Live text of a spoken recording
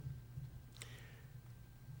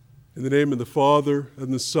In the name of the Father,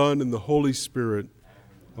 and the Son, and the Holy Spirit.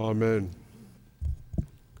 Amen.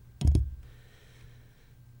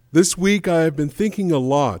 This week I have been thinking a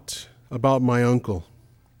lot about my uncle.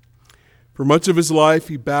 For much of his life,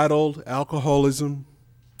 he battled alcoholism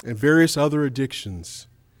and various other addictions.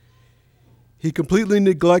 He completely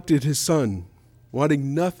neglected his son,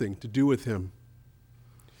 wanting nothing to do with him.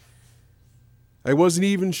 I wasn't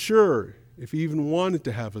even sure if he even wanted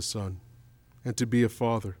to have a son and to be a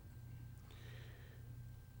father.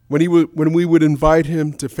 When we would invite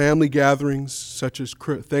him to family gatherings, such as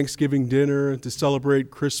Thanksgiving dinner and to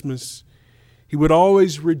celebrate Christmas, he would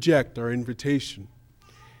always reject our invitation.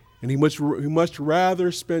 And he much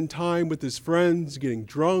rather spend time with his friends, getting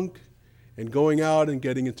drunk and going out and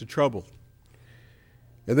getting into trouble.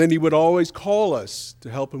 And then he would always call us to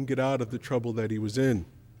help him get out of the trouble that he was in.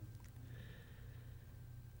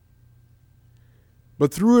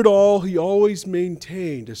 But through it all, he always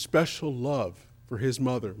maintained a special love for his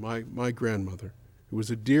mother, my grandmother, who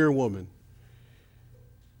was a dear woman.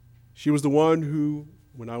 She was the one who,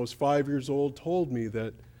 when I was 5 years old, told me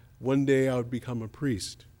that one day I would become a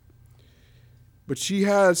priest. But she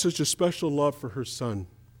had such a special love for her son.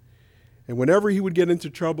 And whenever he would get into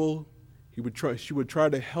trouble, she would try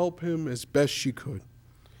to help him as best she could.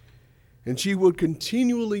 And she would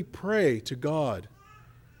continually pray to God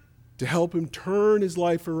to help him turn his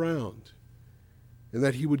life around and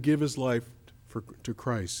that he would give his life to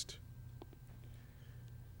Christ.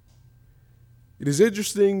 It is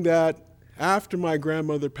interesting that after my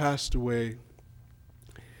grandmother passed away,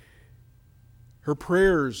 her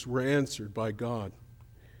prayers were answered by God.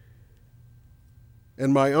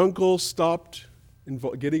 And my uncle stopped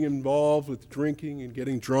getting involved with drinking and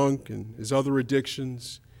getting drunk and his other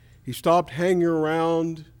addictions. He stopped hanging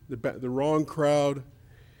around the wrong crowd.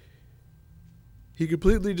 He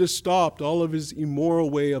completely just stopped all of his immoral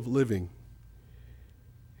way of living.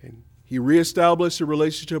 And he reestablished a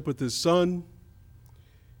relationship with his son.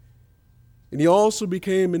 And he also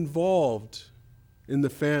became involved in the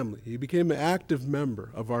family. He became an active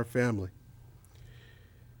member of our family.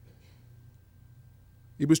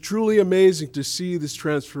 It was truly amazing to see this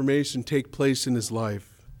transformation take place in his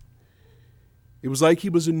life. It was like he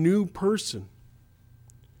was a new person.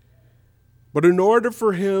 But in order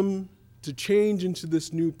for him to change into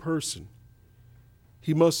this new person,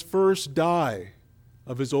 he must first die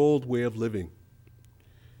of his old way of living.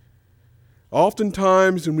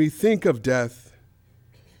 Oftentimes, when we think of death,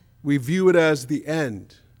 we view it as the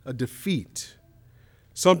end, a defeat,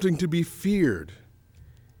 something to be feared,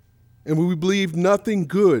 and we believe nothing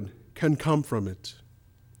good can come from it.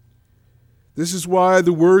 This is why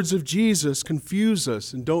the words of Jesus confuse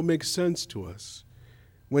us and don't make sense to us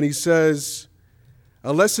when he says,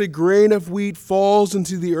 "Unless a grain of wheat falls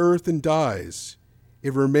into the earth and dies,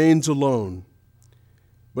 it remains alone.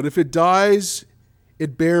 But if it dies,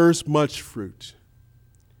 it bears much fruit."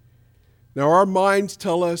 Now, our minds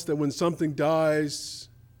tell us that when something dies,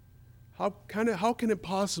 how can it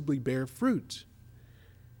possibly bear fruit?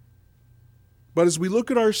 But as we look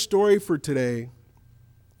at our story for today,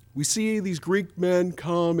 we see these Greek men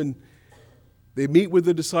come and they meet with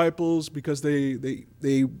the disciples because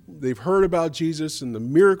they've heard about Jesus and the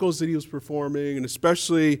miracles that he was performing, and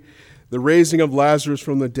especially the raising of Lazarus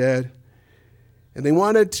from the dead. And they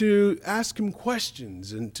wanted to ask him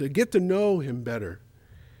questions and to get to know him better.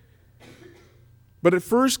 But at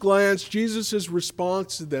first glance, Jesus'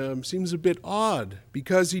 response to them seems a bit odd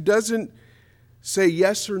because he doesn't say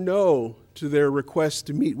yes or no to their request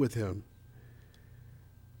to meet with him.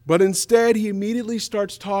 But instead, he immediately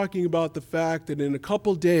starts talking about the fact that in a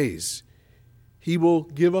couple days, he will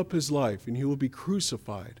give up his life and he will be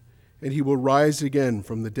crucified and he will rise again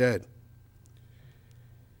from the dead.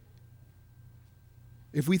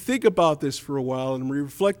 If we think about this for a while and we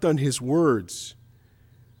reflect on his words,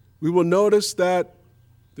 we will notice that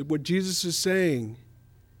what Jesus is saying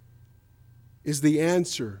is the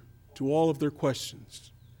answer to all of their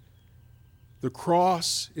questions. The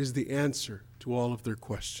cross is the answer to all of their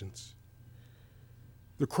questions.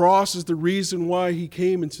 The cross is the reason why he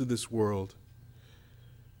came into this world.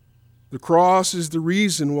 The cross is the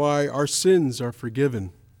reason why our sins are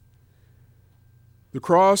forgiven. The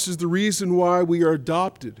cross is the reason why we are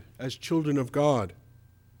adopted as children of God.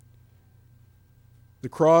 The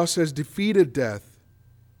cross has defeated death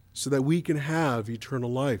so that we can have eternal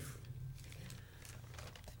life.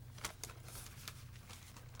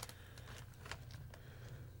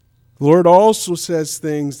 The Lord also says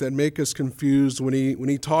things that make us confused when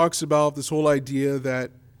he talks about this whole idea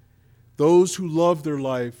that those who love their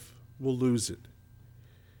life will lose it.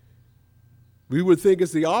 We would think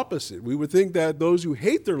it's the opposite. We would think that those who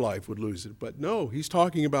hate their life would lose it. But no, he's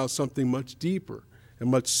talking about something much deeper and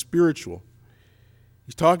much spiritual.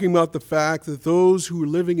 He's talking about the fact that those who are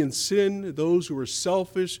living in sin, those who are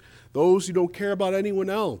selfish, those who don't care about anyone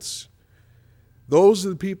else, those are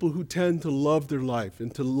the people who tend to love their life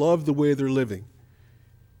and to love the way they're living.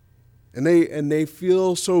 And they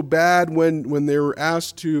feel so bad when they're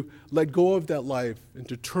asked to let go of that life and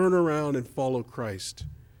to turn around and follow Christ.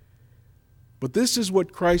 But this is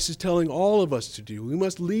what Christ is telling all of us to do. We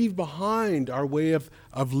must leave behind our way of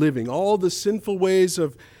living, all the sinful ways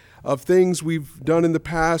of things we've done in the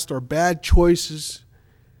past, our bad choices,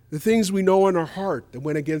 the things we know in our heart that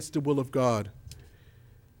went against the will of God.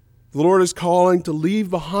 The Lord is calling to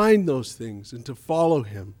leave behind those things and to follow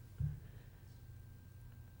Him.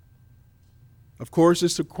 Of course,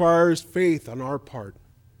 this requires faith on our part,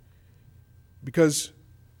 because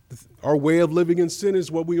our way of living in sin is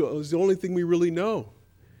the only thing we really know.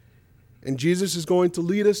 And Jesus is going to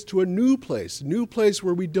lead us to a new place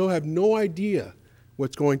where we don't have no idea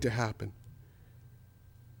what's going to happen.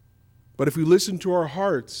 But if we listen to our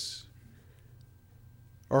hearts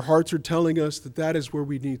are telling us that that is where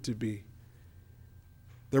we need to be.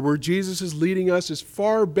 That where Jesus is leading us is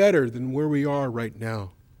far better than where we are right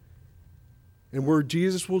now. And where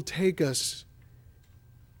Jesus will take us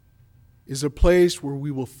is a place where we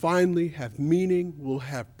will finally have meaning, we'll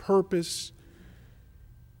have purpose,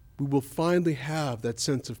 we will finally have that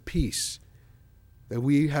sense of peace that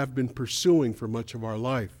we have been pursuing for much of our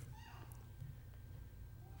life.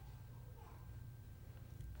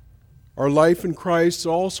 Our life in Christ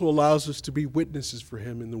also allows us to be witnesses for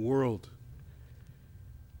Him in the world.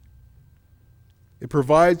 It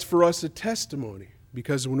provides for us a testimony,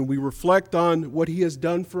 because when we reflect on what He has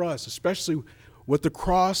done for us, especially what the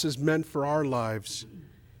cross has meant for our lives,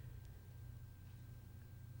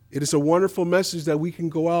 it is a wonderful message that we can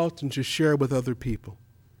go out and just share with other people.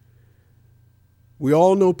 We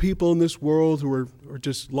all know people in this world who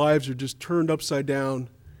lives are just turned upside down,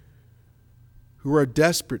 who are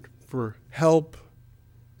desperate for help.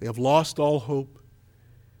 They have lost all hope.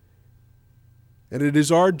 And it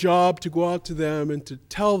is our job to go out to them and to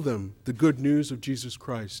tell them the good news of Jesus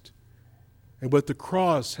Christ and what the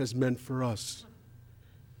cross has meant for us.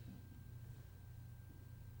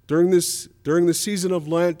 During the season of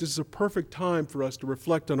Lent, this is a perfect time for us to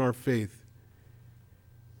reflect on our faith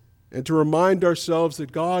and to remind ourselves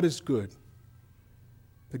that God is good,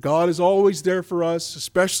 that God is always there for us,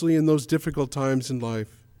 especially in those difficult times in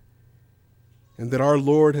life, and that our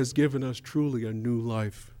Lord has given us truly a new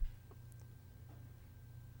life.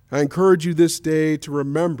 I encourage you this day to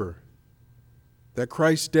remember that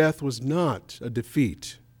Christ's death was not a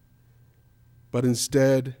defeat, but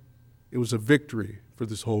instead it was a victory for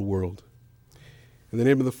this whole world. In the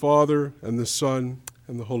name of the Father, and the Son,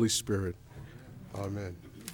 and the Holy Spirit. Amen.